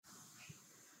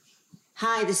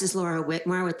Hi, this is Laura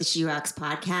Whitmore with the She Rocks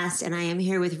podcast, and I am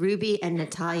here with Ruby and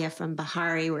Natalia from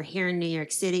Bahari. We're here in New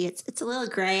York City. It's a little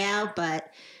gray out,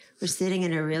 but we're sitting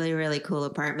in a really, really cool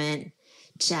apartment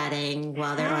chatting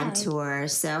while they're on tour.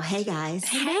 So, hey guys.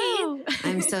 Hey.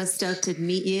 I'm so stoked to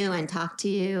meet you and talk to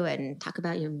you and talk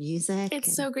about your music.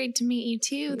 It's so great to meet you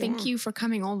too. Thank you for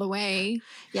coming all the way.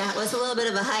 Yeah, it was a little bit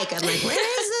of a hike. I'm like, where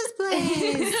is this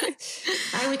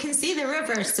place? And we can see the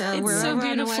river, so we're so over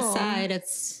on the beautiful. west side.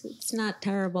 It's not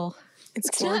terrible. It's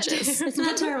gorgeous. It's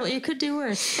not terrible. You could do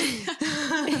worse.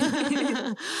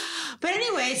 But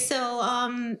anyway,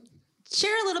 so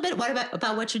share a little bit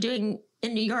about what you're doing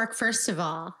in New York, first of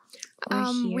all.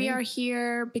 We are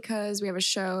here because we have a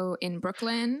show in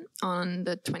Brooklyn on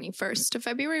the 21st of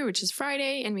February, which is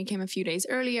Friday. And we came a few days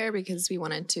earlier because we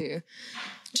wanted to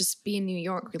just be in New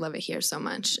York. We love it here so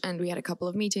much. And we had a couple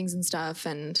of meetings and stuff.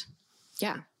 And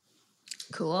yeah.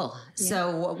 Cool. Yeah.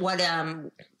 So what,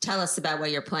 tell us about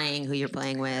what you're playing, who you're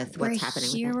playing with, what's happening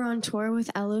with We're on tour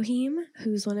with Elohim,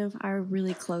 who's one of our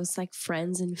really close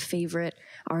friends and favorite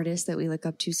artists that we look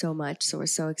up to so much. So we're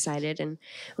so excited. And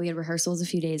we had rehearsals a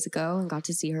few days ago and got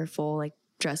to see her full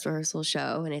dress rehearsal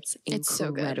show, and it's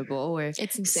incredible. It's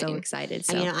insane. So excited.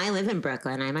 So. I live in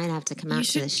Brooklyn. I might have to come out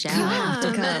to the show.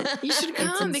 You should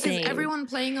come because everyone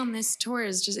playing on this tour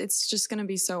is just going to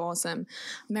be so awesome.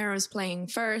 Mero's playing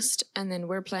first, and then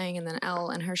we're playing, and then Elle,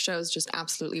 and her show is just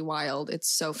absolutely wild. It's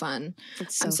so fun.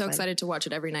 I'm so excited to watch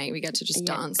it every night. We get to just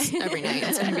dance every night.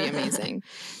 It's going to be amazing.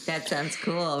 That sounds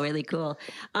cool. Really cool.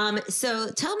 So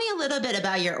tell me a little bit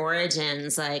about your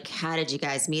origins. Like, how did you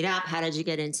guys meet up? How did you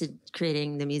get into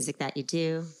creating the music that you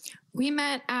do? We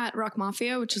met at Rock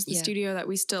Mafia, which is the studio that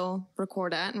we still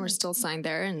record at, and we're still signed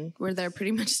there, and we're there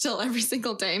pretty much still every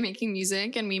single day making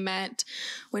music. And we met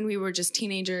when we were just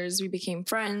teenagers. We became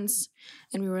friends,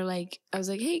 and we were like, I was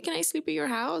like, hey, can I sleep at your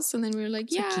house? And then we were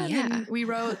like, yeah. And then we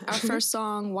wrote our first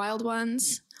song, Wild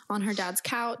Ones, on her dad's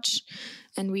couch,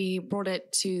 and we brought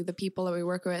it to the people that we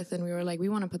work with, and we were like, we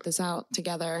want to put this out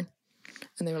together.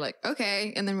 And they were like,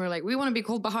 okay. And then we were like, we want to be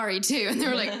called Bahari too. And they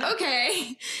were like,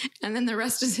 okay. And then the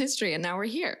rest is history. And now we're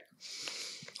here.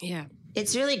 Yeah.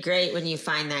 It's really great when you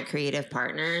find that creative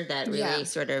partner that really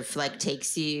sort of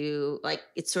takes you,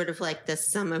 it's sort of like the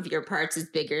sum of your parts is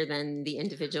bigger than the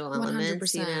individual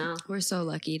elements, 100%. You know? We're so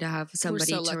lucky to have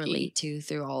somebody to relate to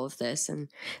through all of this. And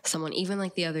someone, even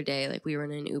the other day, we were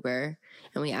in an Uber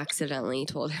and we accidentally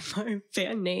told him our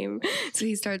band name. So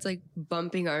he starts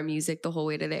bumping our music the whole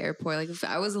way to the airport. If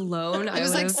I was alone, I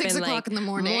would have 6 been o'clock in the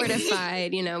morning,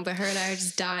 mortified, but her and I are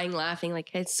just dying laughing.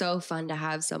 It's so fun to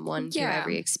have someone through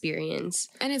every experience.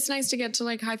 And it's nice to get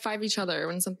to high five each other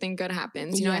when something good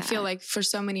happens. You know, I feel like for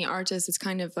so many artists, it's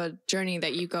kind of a journey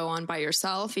that you go on by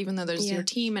yourself, even though there's your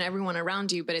team and everyone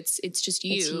around you, but it's just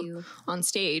you on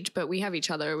stage, but we have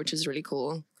each other, which is really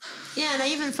cool. Yeah. And I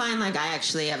even find I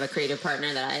actually have a creative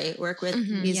partner that I work with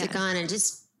music on, and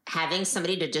just having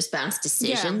somebody to just bounce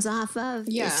decisions off of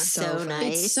is so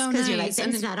nice. It's so nice. Because you're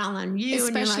it's not all on you.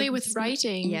 Especially with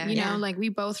writing, you know, we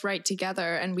both write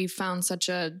together, and we found such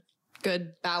a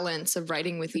good balance of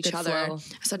writing with each other,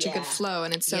 such a good flow.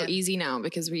 And it's so easy now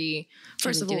because we,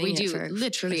 first of all, we do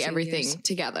literally everything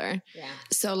together. Yeah.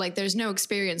 So there's no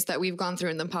experience that we've gone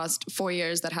through in the past 4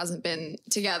 years that hasn't been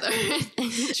together.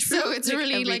 So it's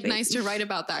really nice to write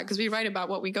about that, because we write about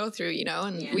what we go through, you know,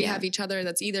 and we have each other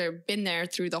that's either been there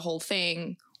through the whole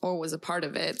thing or was a part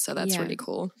of it. So that's really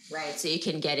cool. Right. So you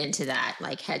can get into that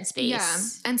headspace. Yeah.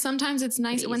 And sometimes it's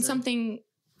nice when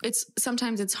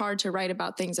sometimes it's hard to write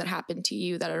about things that happen to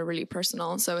you that are really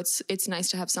personal. So it's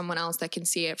nice to have someone else that can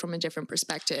see it from a different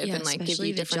perspective and give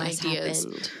you different ideas.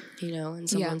 Happened, and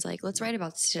someone's like, let's write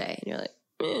about this today. And you're like,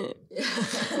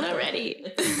 I'm not ready.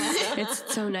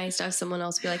 It's so nice to have someone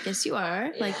else be like, yes, you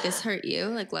are. This hurt you.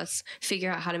 Let's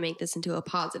figure out how to make this into a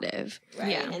positive.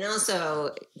 Right. Yeah. And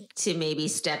also to maybe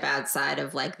step outside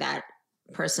of that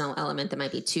personal element that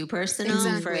might be too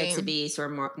personal for it to be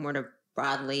sort of more to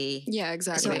broadly. Yeah,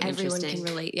 exactly. So everyone can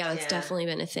relate. Yeah, that's definitely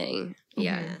been a thing.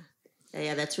 Yeah.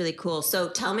 Yeah, that's really cool. So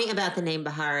tell me about the name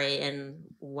Bahari and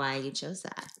why you chose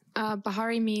that.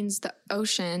 Bahari means the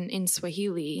ocean in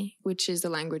Swahili, which is the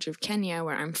language of Kenya,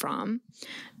 where I'm from.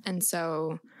 And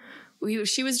so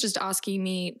she was just asking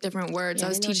me different words. I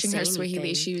was teaching her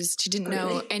Swahili. She didn't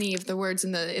know any of the words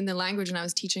in the language, and I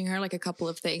was teaching her a couple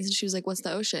of things. And she was like, "What's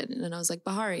the ocean?" And then I was like,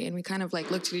 "Bahari." And we kind of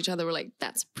looked at each other. We're like,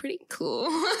 "That's pretty cool."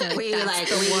 We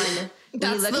Were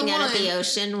you looking out at the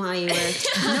ocean while you were?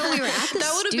 No, we were at the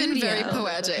That would have studio. been very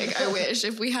poetic. I wish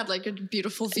if we had like a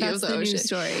beautiful view of the ocean.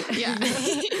 Story. Yeah.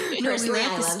 No, we were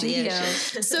at the studio.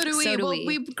 So do we. So do well, we.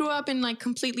 we grew up in like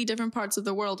completely different parts of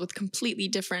the world with completely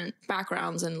different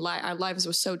backgrounds, and our lives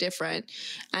were so different.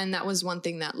 And that was one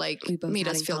thing that like made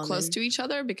us feel close to each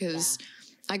other, because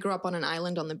I grew up on an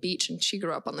island on the beach, and she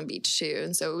grew up on the beach too.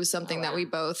 And so it was something that we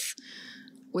both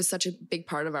was such a big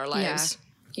part of our lives. Yeah.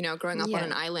 You know, growing up on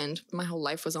an island, my whole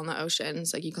life was on the ocean.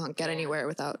 It's like you can't get anywhere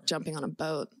without jumping on a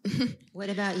boat. What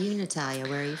about you, Natalia?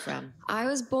 Where are you from? I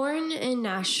was born in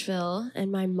Nashville, and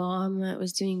my mom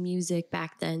was doing music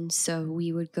back then. So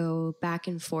we would go back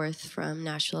and forth from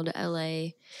Nashville to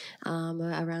LA.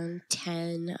 Around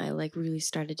 10, I like really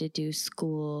started to do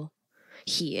school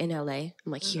in LA. I'm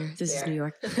like, here, this is New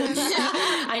York.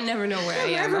 I never know where I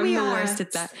am. I'm the worst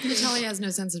at that. Natalia has no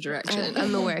sense of direction.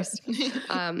 I'm the worst.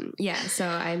 So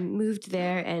I moved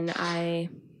there, and I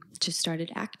just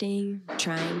started acting,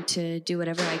 trying to do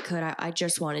whatever I could. I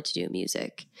just wanted to do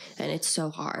music, and it's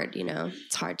so hard, you know,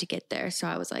 it's hard to get there. So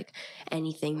I was like,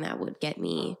 anything that would get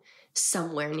me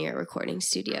somewhere near a recording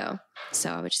studio.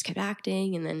 So I just kept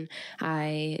acting, and then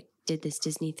I did this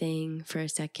Disney thing for a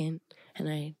second, and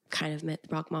I kind of met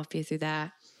the Rock Mafia through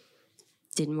that.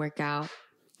 Didn't work out.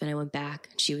 Then I went back.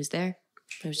 She was there.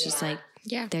 I was just like,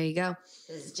 there you go.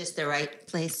 It was just the right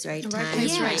place, right time. Right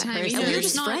place, right time. person. And we're It's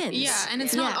just not, friends. Yeah, and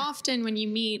it's not often when you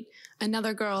meet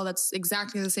another girl that's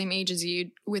exactly the same age as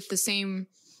you with the same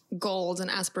goals and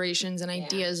aspirations and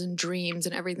ideas and dreams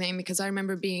and everything. Because I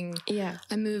remember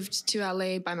I moved to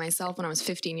LA by myself when I was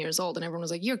 15 years old, and everyone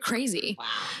was like, "You're crazy." Wow.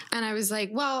 And I was like,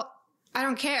 well, I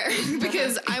don't care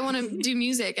because I want to do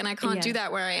music, and I can't do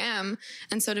that where I am.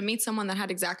 And so to meet someone that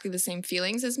had exactly the same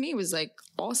feelings as me was like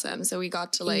awesome. So we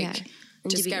got to like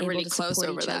just get really close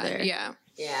over that. Other. Yeah.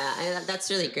 Yeah, and that's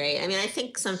really great. I mean, I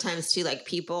think sometimes too, like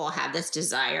people have this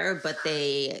desire, but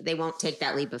they won't take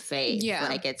that leap of faith. Yeah,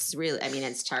 like it's really. I mean,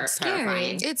 it's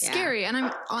terrifying. It's scary,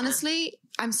 and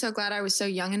I'm so glad I was so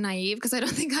young and naive, because I don't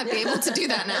think I'd be able to do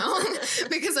that now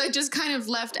because I just kind of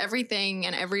left everything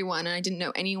and everyone, and I didn't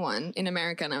know anyone in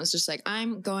America, and I was just like,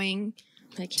 I'm going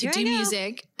to do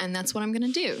music, and that's what I'm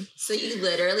going to do. So you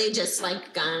literally just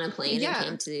like got on a plane and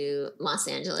came to Los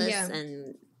Angeles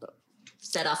and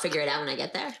said, I'll figure it out when I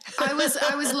get there. I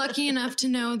was lucky enough to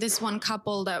know this one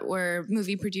couple that were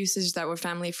movie producers that were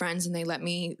family friends, and they let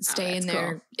me stay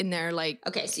in their like.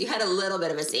 Okay, so you had a little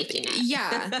bit of a safety net.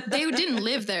 Yeah, they didn't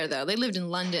live there though. They lived in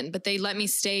London, but they let me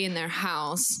stay in their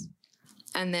house,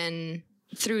 and then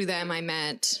through them I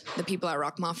met the people at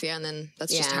Rock Mafia, and then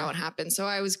that's just how it happened. So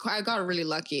I got really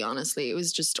lucky, honestly. It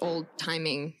was just old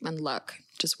timing and luck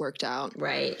just worked out.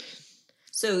 Right.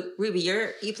 So Ruby,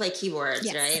 you play keyboards,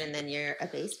 right? And then you're a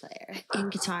bass player.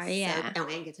 And guitar,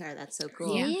 and guitar. That's so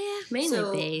cool. Yeah,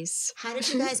 mainly bass. How did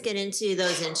you guys get into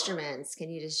those instruments?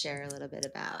 Can you just share a little bit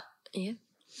about you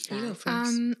go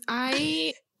first.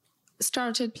 I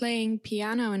started playing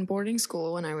piano in boarding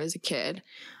school when I was a kid.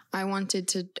 I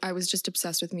was just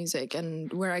obsessed with music,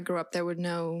 and where I grew up, there were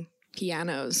no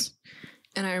pianos.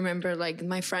 And I remember like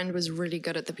my friend was really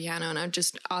good at the piano, and I would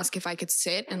just ask if I could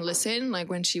sit and listen, like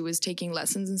when she was taking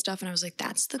lessons and stuff. And I was like,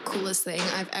 that's the coolest thing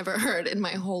I've ever heard in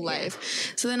my whole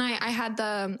life. So then I had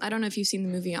I don't know if you've seen the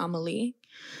movie Amélie.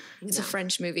 It's a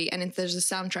French movie, and there's a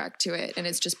soundtrack to it, and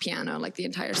it's just piano, like the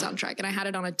entire soundtrack. And I had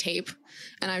it on a tape,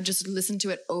 and I just listened to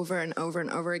it over and over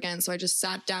and over again. So I just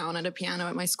sat down at a piano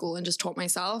at my school and just taught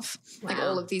myself like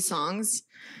all of these songs.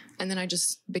 And then I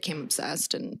just became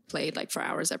obsessed and played like for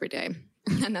hours every day.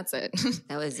 And that's it.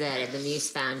 That was it. And the muse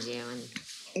found you. And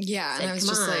and I was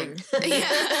just like,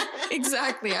 yeah,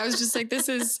 exactly. I was just like,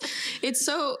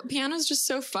 piano's just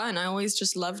so fun. I always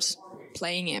just loved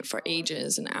playing it for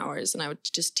ages and hours. And I would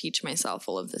just teach myself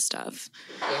all of this stuff.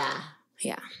 Yeah.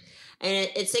 Yeah. And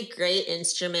it's a great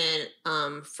instrument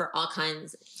for all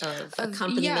kinds of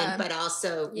accompaniment, but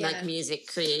also like music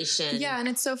creation. Yeah, and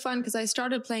it's so fun because I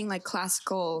started playing like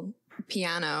classical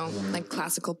piano, like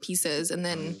classical pieces. And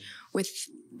then with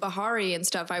Bahari and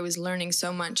stuff, I was learning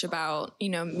so much about,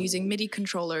 using MIDI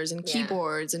controllers and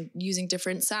keyboards and using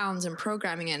different sounds and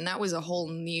programming it. And that was a whole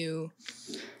new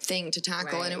thing to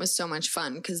tackle. Right. And it was so much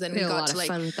fun because then we got to like,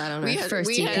 fun with that on our first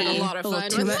we had a lot of fun.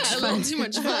 A little too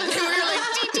much fun. And we were like,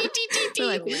 we're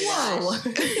like, whoa.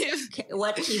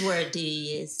 What keyboard do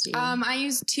you use? I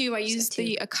use two. I use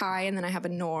the Akai, and then I have a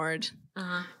Nord.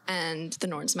 And the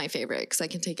Nord's my favorite because I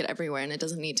can take it everywhere and it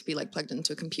doesn't need to be like plugged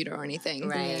into a computer or anything.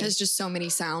 Right. There's just so many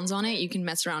sounds on it. You can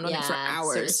mess around on it for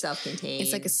hours. Sort of self-contained.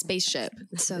 It's like a spaceship.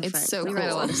 It's so it's fun. so we cool.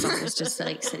 write a lot of songs just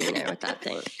like sitting there with that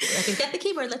thing. I can get the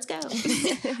keyboard. Let's go.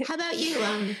 How about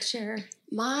you? Sure.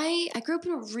 I grew up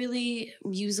in a really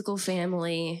musical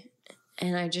family.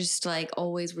 And I just like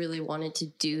always really wanted to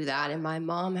do that. And my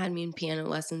mom had me in piano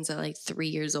lessons at like 3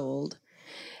 years old.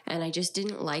 And I just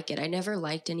didn't like it. I never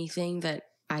liked anything that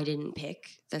I didn't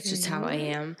pick. That's just how I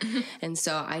am. And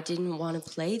so I didn't want to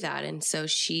play that. And so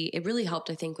it really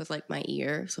helped, I think, with like my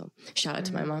ear. So shout out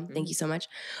to my mom. Thank you so much.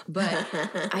 But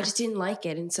I just didn't like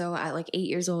it. And so at like 8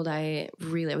 years old, I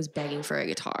was begging for a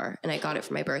guitar and I got it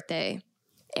for my birthday.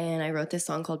 And I wrote this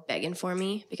song called Begging For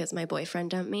Me because my boyfriend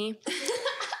dumped me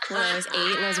when I was 8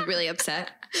 and I was really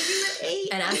upset.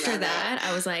 And after that,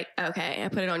 I was like, okay, I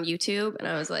put it on YouTube and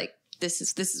I was like, this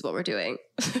is what we're doing.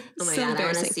 Oh my God, I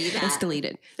want to see that. It's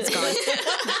deleted. It's gone.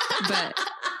 But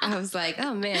I was like,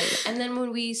 oh man. And then when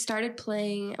I started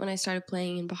playing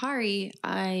in Bahari,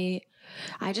 I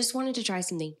just wanted to try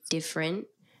something different.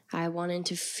 I wanted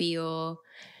to feel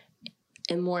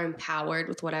more empowered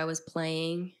with what I was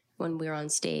playing when we were on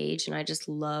stage. And I just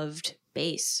loved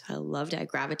bass. I loved it. I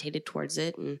gravitated towards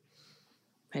it and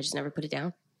I just never put it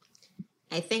down.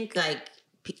 I think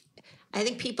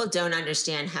people don't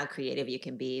understand how creative you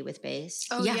can be with bass.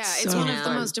 Oh yeah, it's one of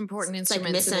the most important instruments.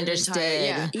 Like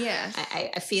misunderstood. Yeah.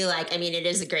 I feel like, it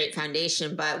is a great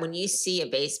foundation, but when you see a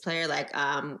bass player, like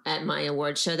at my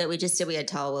award show that we just did, we had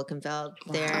Tala Wilkenfeld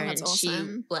there, and awesome.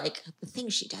 She like the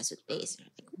things she does with bass,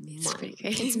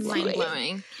 it's mind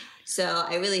blowing. So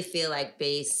I really feel like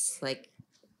bass, like.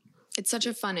 It's such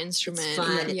a fun instrument. It's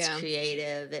fun. It's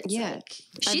creative.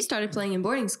 It's she started playing in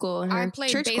boarding school. I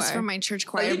played bass choir. for my church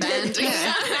choir band.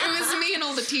 Yeah. It was me and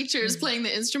all the teachers playing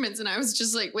the instruments, and I was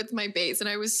just like with my bass. And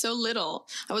I was so little.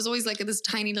 I was always like this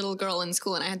tiny little girl in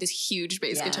school, and I had this huge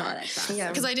bass guitar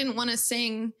because I didn't want to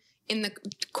sing in the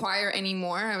choir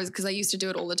anymore. Because I used to do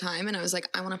it all the time, and I was like,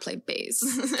 I want to play bass.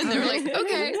 And they were like,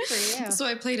 okay. So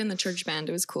I played in the church band.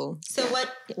 It was cool. So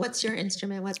what's your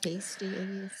instrument? What bass do you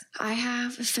use? I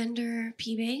have a Fender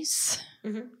P bass.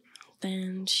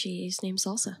 And she's named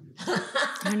Salsa.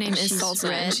 Her name is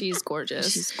Salsa, and she's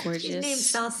gorgeous. She's gorgeous. She's named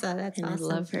Salsa. That's and awesome. I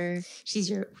love her.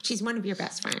 She's one of your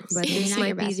best friends. But this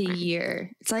might be the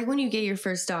year. It's like when you get your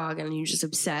first dog and you're just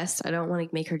obsessed. I don't want to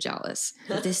make her jealous.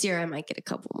 But this year I might get a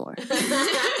couple more.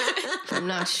 I'm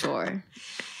not sure.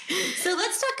 So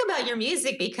let's talk about your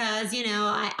music because,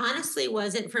 I honestly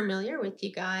wasn't familiar with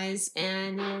you guys.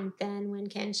 And then when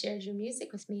Ken shared your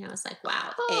music with me, I was like,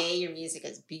 wow, your music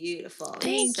is beautiful.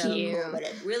 Thank you. Cool, but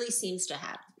it really seems to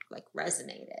have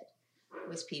resonated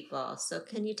with people. So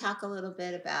can you talk a little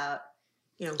bit about,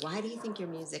 why do you think your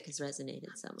music has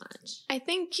resonated so much? I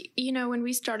think, when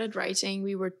we started writing,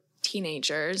 we were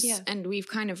teenagers and we've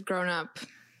kind of grown up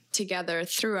together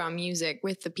through our music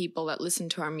with the people that listen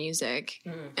to our music.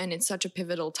 And it's such a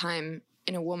pivotal time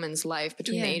in a woman's life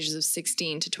between the ages of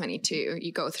 16 to 22.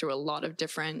 You go through a lot of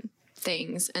different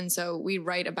things. And so we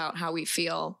write about how we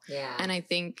feel. Yeah. And I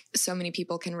think so many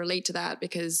people can relate to that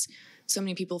because so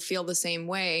many people feel the same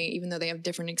way, even though they have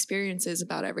different experiences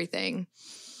about everything.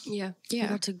 Yeah. I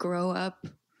got to grow up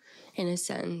in a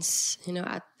sense,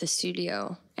 at the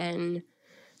studio and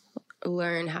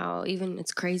learn how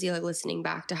it's crazy listening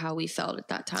back to how we felt at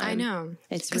that time. I know.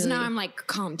 It's because now I'm like,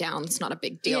 calm down. It's not a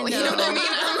big deal. You know what I mean?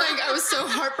 I'm like, I was so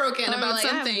heartbroken about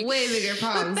something. I have way bigger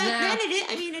problems but now. Then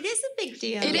it is a big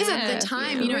deal. It is at the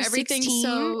time. Everything's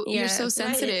 16, you're so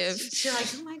sensitive. Right. You're like,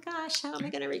 oh my gosh, how am I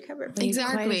going to recover?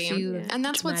 Exactly. And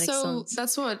that's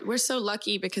we're so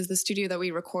lucky because the studio that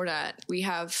we record at, we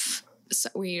have. So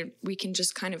we can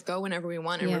just kind of go whenever we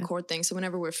want and record things. So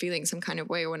whenever we're feeling some kind of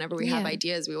way or whenever we have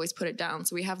ideas, we always put it down.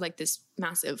 So we have this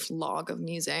massive log of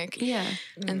music. Yeah.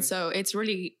 And so it's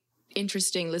really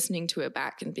interesting listening to it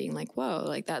back and being like,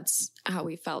 whoa, that's how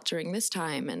we felt during this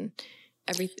time. And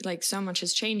so much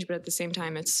has changed, but at the same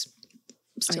time, it's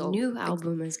still. Our new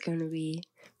album is going to be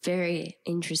very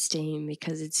interesting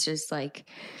because it's just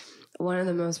one of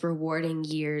the most rewarding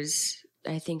years.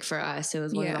 I think for us, it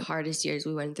was one of the hardest years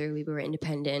we went through. We were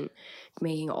independent,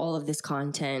 making all of this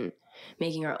content,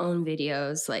 making our own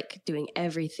videos, doing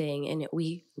everything. And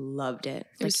we loved it.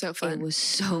 It was so fun. It was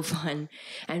so fun.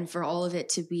 And for all of it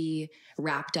to be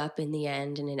wrapped up in the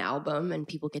end in an album and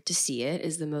people get to see it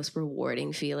is the most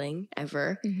rewarding feeling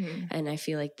ever. Mm-hmm. And I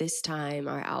feel like this time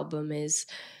our album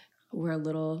we're a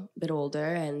little bit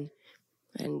older and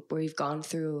we've gone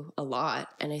through a lot.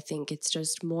 And I think it's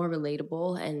just more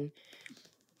relatable and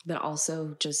but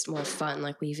also just more fun.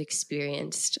 Like we've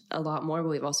experienced a lot more, but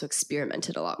we've also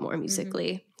experimented a lot more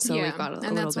musically. So we've got a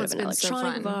little bit of an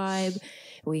electronic vibe.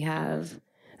 We have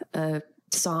a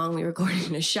song we recorded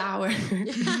in a shower,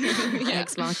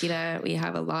 Ex Machina. We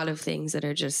have a lot of things that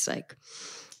are just like,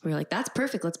 we're like, that's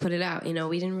perfect. Let's put it out. You know,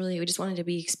 we just wanted to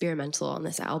be experimental on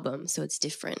this album. So it's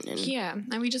different. And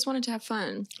and we just wanted to have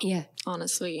fun. Yeah.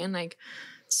 Honestly. And like,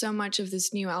 so much of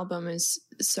this new album is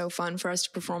so fun for us to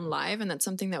perform live. And that's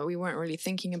something that we weren't really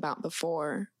thinking about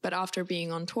before. But after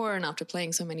being on tour and after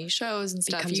playing so many shows and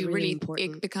stuff,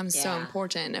 it becomes so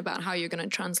important about how you're going to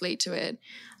translate to it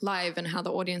live and how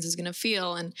the audience is going to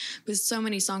feel. And because so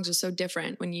many songs are so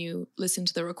different when you listen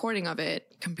to the recording of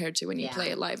it compared to when you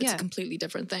play it live. It's a completely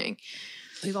different thing.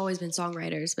 We've always been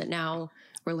songwriters, but now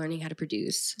we're learning how to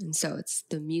produce. And so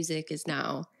the music is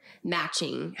now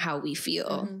matching how we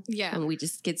feel. Mm-hmm. Yeah. And we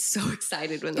just get so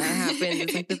excited when that happens.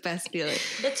 It's like the best feeling.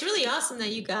 It's really awesome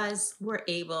that you guys were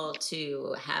able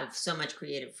to have so much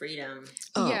creative freedom.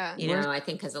 You know, I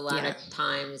think because a lot of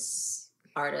times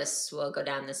artists will go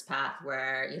down this path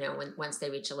where, you know, once they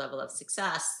reach a level of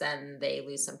success, then they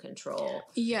lose some control.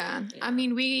 Yeah. You know? I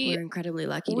mean, we're incredibly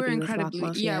lucky to be with Rock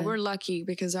Mafia. Yeah, we're lucky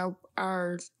because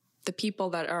the people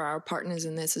that are our partners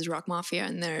in this is Rock Mafia,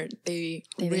 and they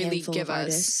really give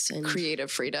us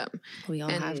creative freedom. We all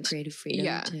have creative freedom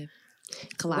to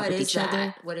collab with each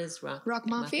other. What is Rock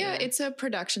Mafia? It's a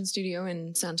production studio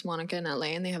in Santa Monica in LA,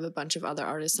 and they have a bunch of other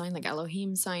artists signed, like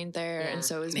Elohim signed there, and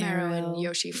so is Mero and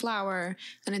Yoshi Flower.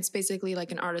 And it's basically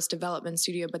like an artist development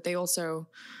studio, but they also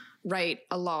write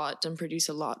a lot and produce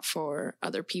a lot for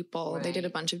other people. They did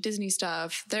a bunch of Disney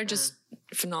stuff. They're just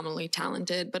phenomenally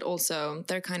talented, but also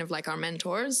they're kind of like our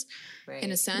mentors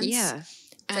in a sense. Yeah.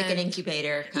 It's like an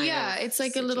incubator kind of it's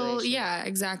like situation. A little,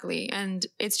 exactly. And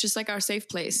it's just like our safe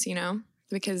place, you know,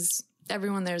 because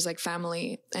everyone there's like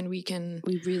family, and we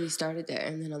really started there.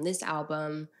 And then on this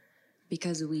album,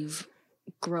 because we've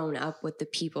grown up with the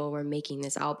people we're making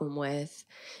this album with,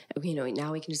 you know,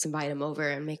 now we can just invite them over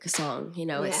and make a song. You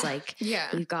know, it's like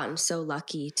we've gotten so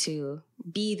lucky to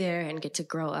be there and get to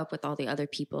grow up with all the other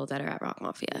people that are at Rock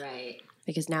Mafia. Right.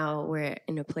 Because now we're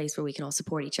in a place where we can all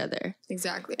support each other.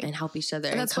 Exactly. And help each other.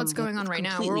 And that's what's going on right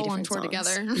now. We're all on tour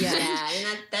together. Yeah.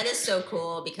 And that is so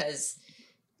cool because,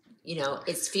 you know,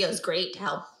 it feels great to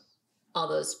help all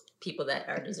those people that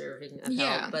are deserving of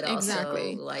help, but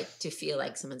also like to feel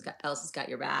like someone else has got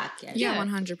your back. And,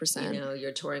 100%. You know,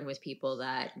 you're touring with people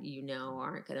that you know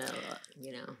aren't gonna,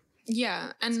 you know.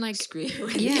 Yeah, and like screw you.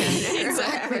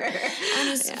 Exactly. And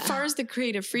as far as the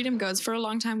creative freedom goes, for a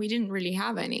long time we didn't really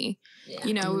have any. Yeah.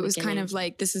 You know, it was kind of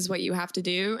like, this is what you have to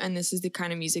do, and this is the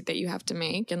kind of music that you have to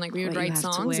make. And like we would write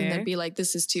songs, and they'd be like,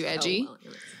 "This is too edgy."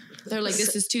 They're like,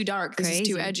 "This is too dark. This is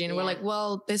too edgy," and we're like,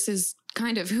 "Well, this is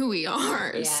kind of who we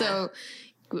are, so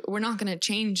we're not going to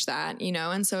change that," you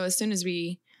know. And so as soon as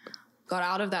we got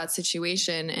out of that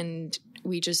situation and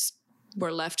we just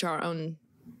were left to our own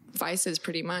vices,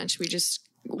 pretty much, we just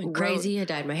went crazy. I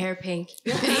dyed my hair pink.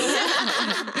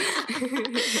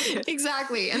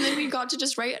 Exactly. And then we got to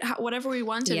just write whatever we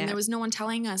wanted, and there was no one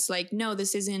telling us like, no,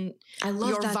 this isn't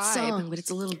your that vibe. Song, but it's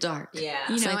a little dark. Yeah.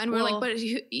 You know, and we're like, but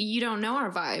you don't know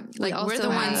our vibe. Like, we're the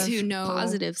ones who know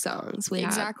positive songs.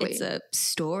 It's a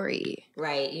story.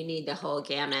 Right. You need the whole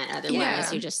gamut.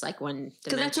 Otherwise, you're just like one dimensional.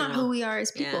 Because that's not who we are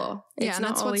as people. It's not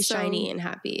that's always shiny and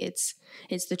happy.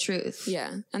 It's the truth.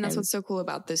 Yeah. And that's what's so cool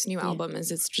about this new album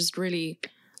is it's just really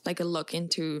like a look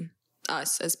into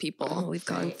us as people. We've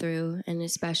gone through, and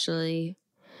especially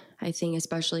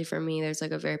for me, there's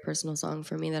like a very personal song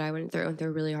for me that I went through a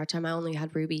really hard time. I only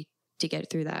had Ruby to get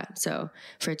through that. So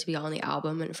for it to be on the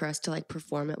album and for us to like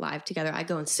perform it live together, I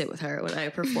go and sit with her when I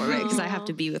perform it because I have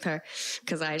to be with her,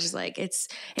 because I just like, it's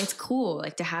cool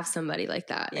like to have somebody like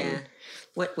that. Yeah. And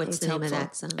what's the name of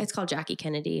that song? It's called Jackie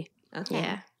Kennedy. Okay.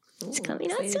 Yeah. It's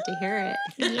coming out soon to hear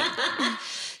it.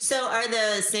 So are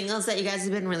the singles that you guys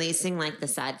have been releasing, like the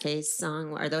Sad Face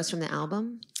song, are those from the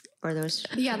album? Or are those?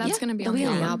 Yeah, that's going to be on the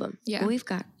album. Yeah. Well, we've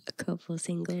got a couple of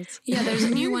singles. Yeah, there's a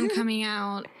new one coming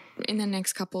out in the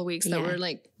next couple of weeks that we're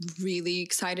like really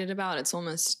excited about. It's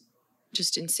almost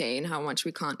just insane how much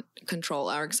we can't control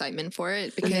our excitement for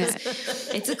it, because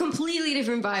it's a completely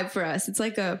different vibe for us. It's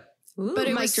like but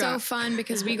it was so fun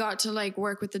because we got to like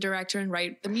work with the director and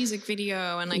write the music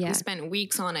video, and like we spent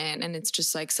weeks on it, and it's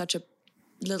just like such a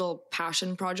little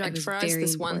passion project for us.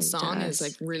 This one song is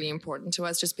like really important to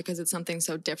us just because it's something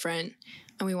so different,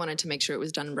 and we wanted to make sure it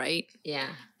was done right. Yeah.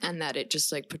 And that it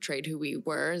just like portrayed who we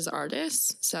were as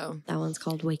artists. So that one's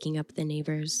called Waking Up the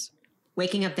Neighbors.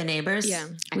 Waking Up the Neighbors? Yeah.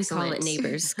 We call it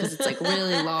Neighbors because it's like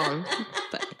really long,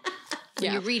 but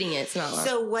When you're reading it, it's not long.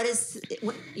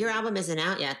 So your album isn't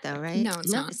out yet though, right? No,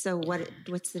 it's not. So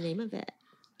what's the name of it?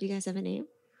 Do you guys have a name?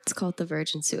 It's called The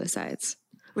Virgin Suicides.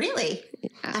 Really? Yeah.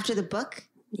 After the book?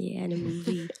 Yeah, and a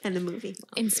movie. And the movie.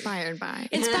 Inspired by.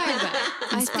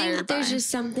 I think there's just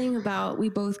something about, we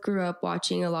both grew up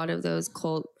watching a lot of those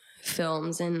cult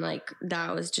films, and like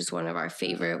that was just one of our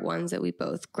favorite ones that we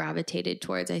both gravitated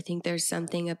towards. I think there's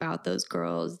something about those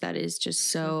girls that is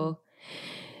just so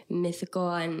mythical,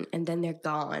 and then they're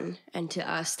gone. And to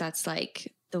us, that's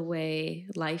like the way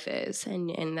life is.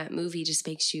 And that movie just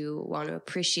makes you want to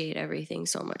appreciate everything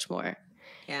so much more.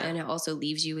 Yeah. And it also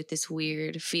leaves you with this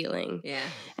weird feeling. Yeah.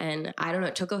 And I don't know,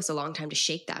 it took us a long time to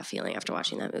shake that feeling after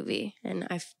watching that movie. And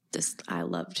I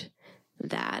loved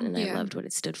that, and I loved what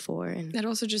it stood for. And that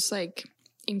also just like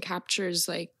encaptures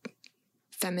like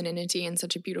femininity in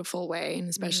such a beautiful way, and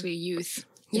especially youth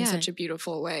in such a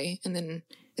beautiful way. And then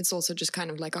it's also just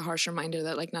kind of like a harsh reminder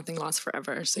that like nothing lasts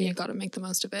forever. So you got to make the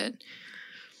most of it.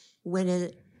 When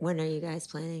are you guys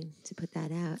planning to put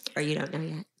that out? Or you don't know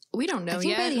yet? We don't know I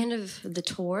think yet. by the end of the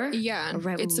tour. Yeah.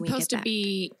 Right, it's supposed to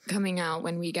be coming out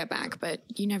when we get back, but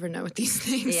you never know with these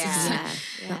things. Yeah.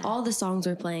 All the songs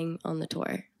we're playing on the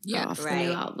tour. Off the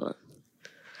new album.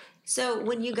 So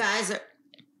when you guys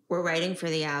were writing for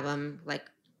the album, like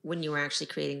when you were actually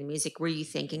creating the music, were you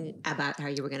thinking about how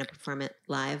you were going to perform it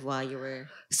live while you were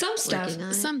working on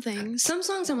it? Some things. Some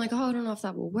songs I'm like, oh, I don't know if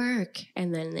that will work.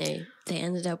 And then they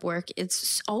ended up working.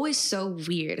 It's always so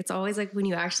weird. It's always like when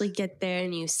you actually get there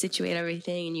and you situate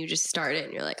everything and you just start it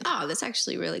and you're like, oh, this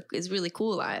actually is really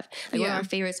cool live. Like one of our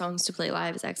favorite songs to play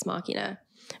live is Ex Machina,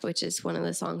 which is one of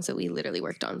the songs that we literally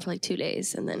worked on for like 2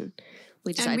 days. And then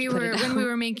we decided to put it out. When we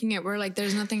were making it, we're like,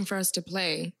 there's nothing for us to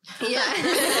play. Yeah.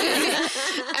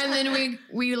 And then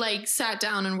we like sat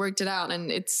down and worked it out,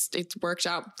 and it's worked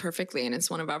out perfectly, and it's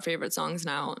one of our favorite songs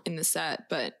now in the set.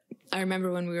 But I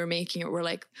remember when we were making it, I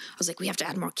was like, we have to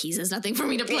add more keys. There's nothing for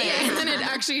me to play. Yeah. And then it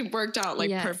actually worked out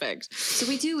like perfect. So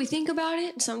we think about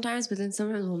it sometimes, but then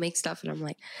sometimes we'll make stuff and I'm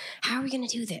like, how are we going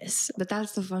to do this? But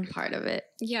that's the fun part of it.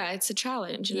 Yeah, it's a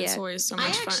challenge, and it's always so much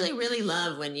fun. I actually really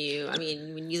love when you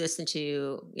listen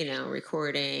to,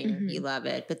 recording, you love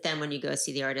it. But then when you go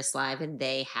see the artist live and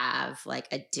they have like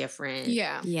a different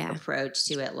approach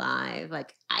to it live,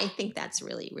 like I think that's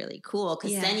really, really cool,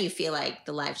 because then you feel like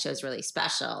the live show is really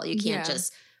special. You can't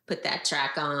just put that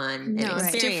track on and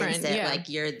experience it. Like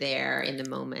you're there in the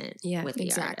moment with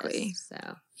the artist.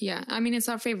 So yeah, I mean, it's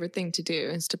our favorite thing to do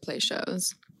is to play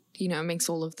shows. It makes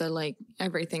all of the like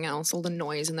everything else, all the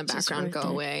noise in the background go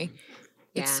away.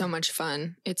 It's so much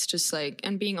fun. It's just like,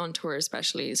 and being on tour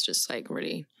especially is just like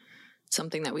really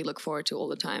something that we look forward to all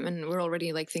the time. And we're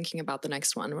already like thinking about the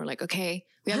next one. We're like, okay,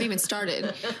 we haven't even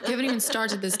started. We haven't even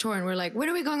started this tour, and we're like, when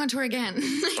are we going on tour again?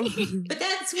 But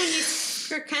that's when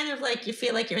you're kind of like, you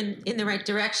feel like you're in the right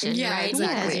direction, right? Exactly.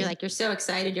 Because you're like, you're so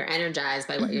excited, you're energized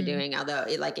by what you're doing, although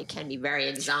it can be very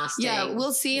exhausting. Yeah,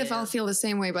 we'll see if I'll feel the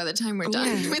same way by the time we're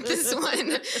done with this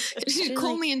one. You should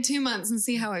call me in 2 months and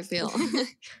see how I feel.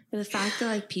 The fact that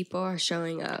like people are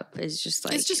showing up is just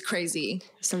like, it's just crazy.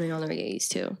 Something I'll never get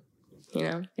used to.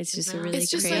 It's just a really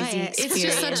crazy experience. It's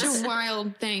just such a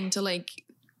wild thing to like,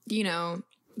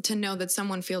 to know that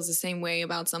someone feels the same way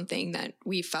about something that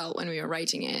we felt when we were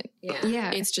writing it.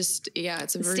 Yeah. It's just,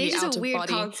 it's a very stage is out a of weird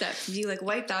body concept. If you like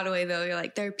wipe that away though, you're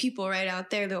like, there are people right out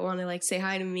there that want to like say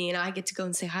hi to me, and I get to go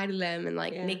and say hi to them and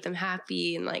like make them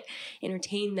happy and like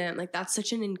entertain them. Like that's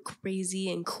such an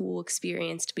crazy and cool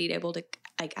experience to be able to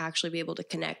like actually be able to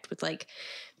connect with like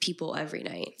people every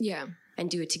night. Yeah. And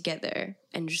do it together,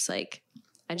 and just like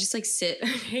I just like sit and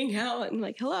hang out and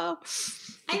like, hello.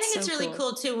 I think it's really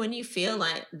cool too when you feel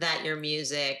like that your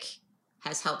music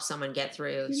has helped someone get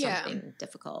through something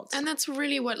difficult. And that's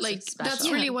really what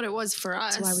really what it was for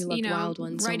us. That's why we love Wild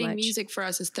Ones so writing much. Music for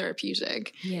us is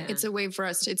therapeutic. Yeah. It's a way for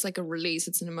us it's like a release.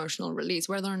 It's an emotional release.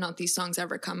 Whether or not these songs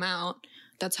ever come out,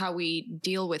 that's how we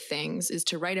deal with things, is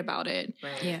to write about it.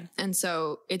 Right. Yeah. And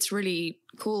so it's really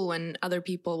cool when other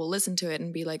people will listen to it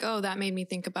and be like, oh, that made me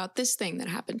think about this thing that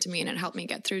happened to me and it helped me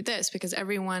get through this, because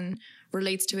everyone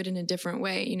relates to it in a different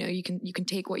way. You can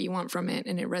take what you want from it,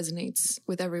 and it resonates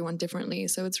with everyone differently.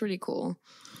 So it's really cool.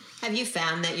 Have you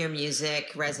found that your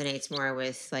music resonates more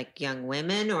with like young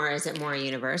women, or is it more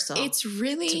universal? It's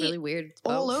really weird.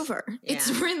 All over. Yeah.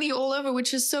 It's really all over,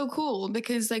 which is so cool,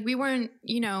 because like we weren't,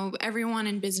 everyone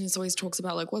in business always talks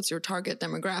about like, what's your target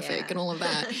demographic and all of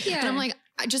that. And I'm like,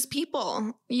 just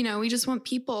people, we just want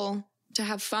people to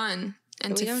have fun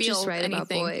and to feel just write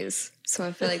anything. About boys. So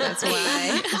I feel like that's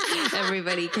why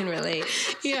everybody can relate.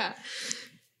 Yeah.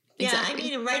 Yeah.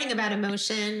 Exactly. I mean, writing about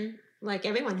emotion Like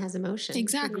everyone has emotions.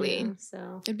 Exactly. You know,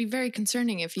 so it'd be very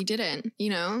concerning if you didn't,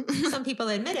 you know. Some people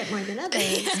admit it more than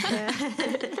others.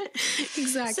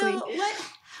 Exactly. So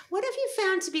what have you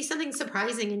found to be something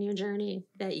surprising in your journey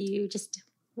that you just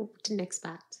didn't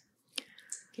expect?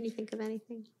 Can you think of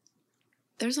anything?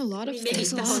 There's a lot of maybe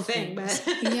things. The whole thing, but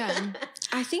yeah.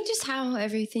 I think just how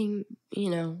everything,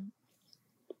 you know,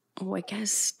 I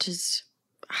guess just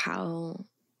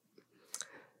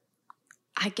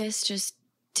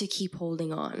to keep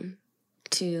holding on,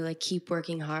 to like keep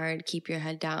working hard, keep your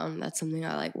head down. That's something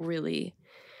I like really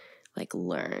like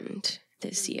learned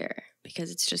this year,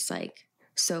 because it's just like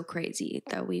so crazy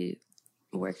that we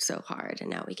worked so hard and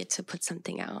now we get to put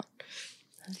something out.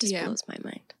 It just blows my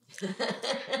mind.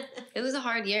 It was a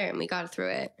hard year and we got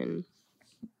through it, and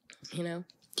you know.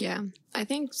 Yeah. I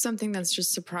think something that's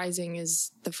just surprising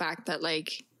is the fact that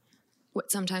like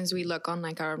sometimes we look on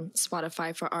like our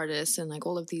Spotify for artists and like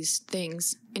all of these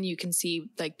things, and you can see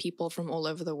like people from all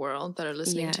over the world that are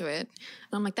listening to it.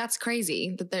 And I'm like, that's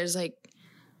crazy that there's like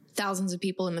thousands of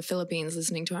people in the Philippines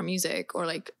listening to our music, or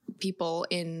like people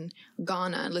in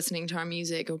Ghana listening to our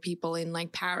music, or people in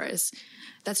like Paris.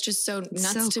 That's just so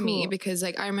nuts to me, because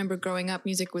like I remember growing up,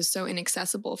 music was so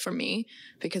inaccessible for me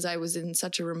because I was in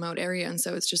such a remote area. And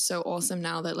so it's just so awesome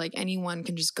now that like anyone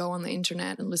can just go on the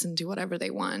internet and listen to whatever they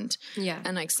want. Yeah.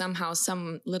 And like somehow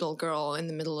some little girl in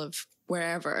the middle of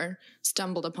wherever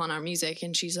stumbled upon our music,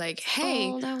 and she's like,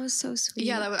 hey. Oh, that was so sweet.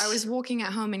 Yeah, I was walking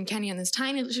at home in Kenya, and this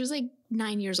tiny, she was like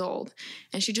 9 years old,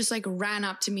 and she just like ran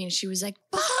up to me and she was like,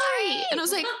 Bahari! And I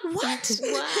was like, what? Wow.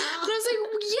 And I was like,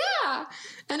 yeah.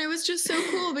 And it was just so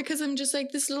cool, because I'm just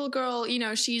like, this little girl, you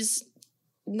know, she's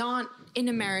not in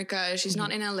America, she's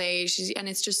not in LA, and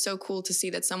it's just so cool to see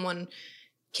that someone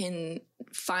can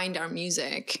find our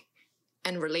music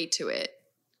and relate to it,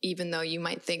 even though you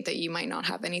might think that you might not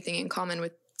have anything in common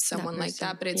with someone like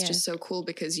that. But it's just so cool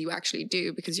because you actually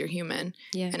do, because you're human,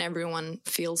 and everyone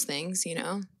feels things, you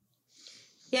know?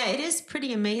 Yeah, it is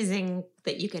pretty amazing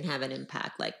that you can have an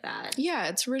impact like that. Yeah,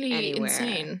 it's really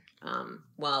insane.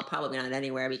 Well, probably not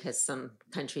anywhere, because some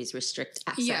countries restrict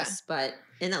access, but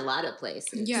in a lot of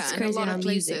places. Yeah, in a lot of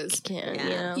places. You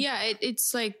know? Yeah,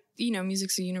 it's like, you know,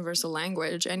 music's a universal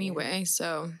language anyway,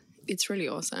 so it's really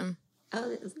awesome.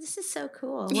 Oh, this is so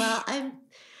cool. Well,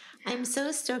 I'm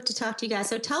so stoked to talk to you guys.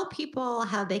 So tell people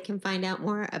how they can find out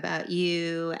more about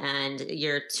you, and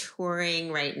you're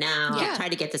touring right now. Yeah. I'll try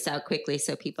to get this out quickly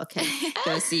so people can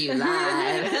go see you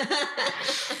live.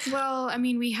 Well, I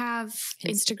mean, we have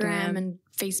Instagram and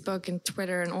Facebook and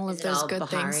Twitter and all of those good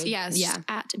Bahari? things. Yes,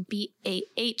 at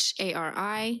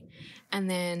BAHARI. And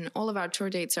then all of our tour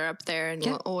dates are up there, and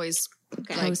we'll always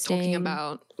like talking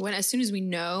about as soon as we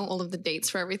know all of the dates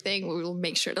for everything, we will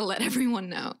make sure to let everyone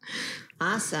know.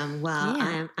 Awesome. Well,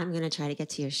 I'm going to try to get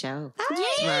to your show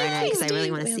tomorrow night, because I really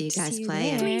want to see you guys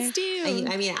play. Please do.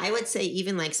 I mean, I would say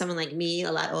even like someone like me,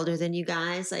 a lot older than you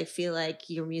guys, I feel like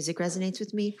your music resonates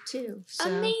with me too. So,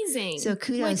 amazing. So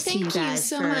kudos to you guys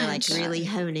so for much. like really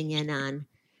honing in on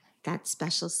that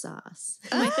special sauce.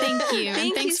 Thank you.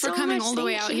 And thanks for coming all the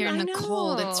way out here in the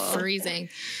cold. It's know. freezing.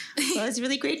 Well, it's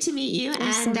really great to meet you.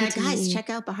 And guys,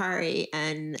 check out Bahari,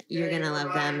 and you're going to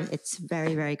love them. It's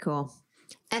very, very cool.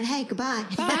 And hey, goodbye.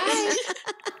 Bye.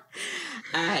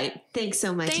 All right. Thanks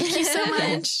so much. Thank you so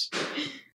much.